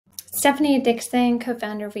Stephanie Dixon,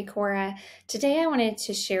 co-founder of Wecora. Today I wanted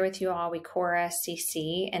to share with you all Wecora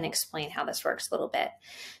CC and explain how this works a little bit.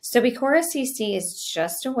 So Wecora CC is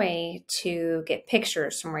just a way to get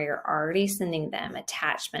pictures from where you're already sending them,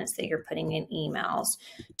 attachments that you're putting in emails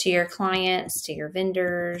to your clients, to your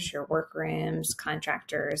vendors, your workrooms,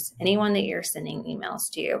 contractors, anyone that you're sending emails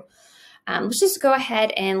to. Let's just go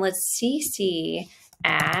ahead and let's CC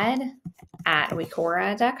add at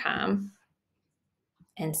wecora.com.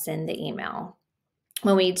 and send the email.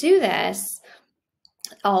 When we do this,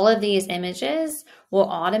 all of these images will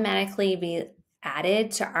automatically be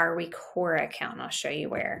added to our Wecora account. And I'll show you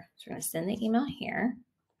where. So we're going to send the email here.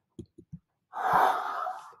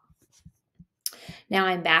 Now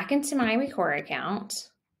I'm back into my Wecora account.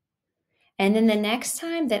 And then the next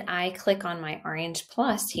time that I click on my orange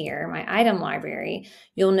plus here, my item library,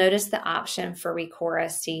 you'll notice the option for Wecora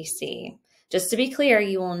CC. Just to be clear,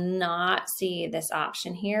 you will not see this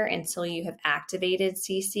option here until you have activated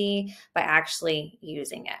CC by actually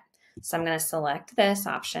using it. So I'm going to select this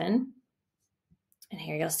option. And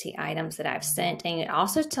here you'll see items that I've sent. And it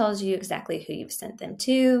also tells you exactly who you've sent them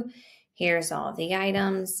to. Here's all of the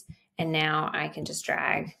items. And now I can just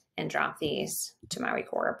drag and drop these to my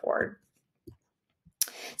Wecora board.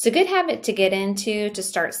 It's a good habit to get into to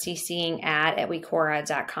start CCing at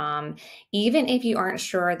wecora.com, even if you aren't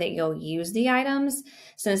sure that you'll use the items,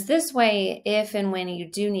 since this way, if and when you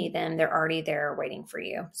do need them, they're already there waiting for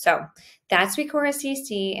you. So that's Wecora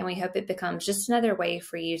CC, and we hope it becomes just another way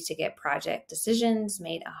for you to get project decisions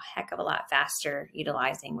made a heck of a lot faster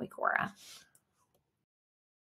utilizing Wecora.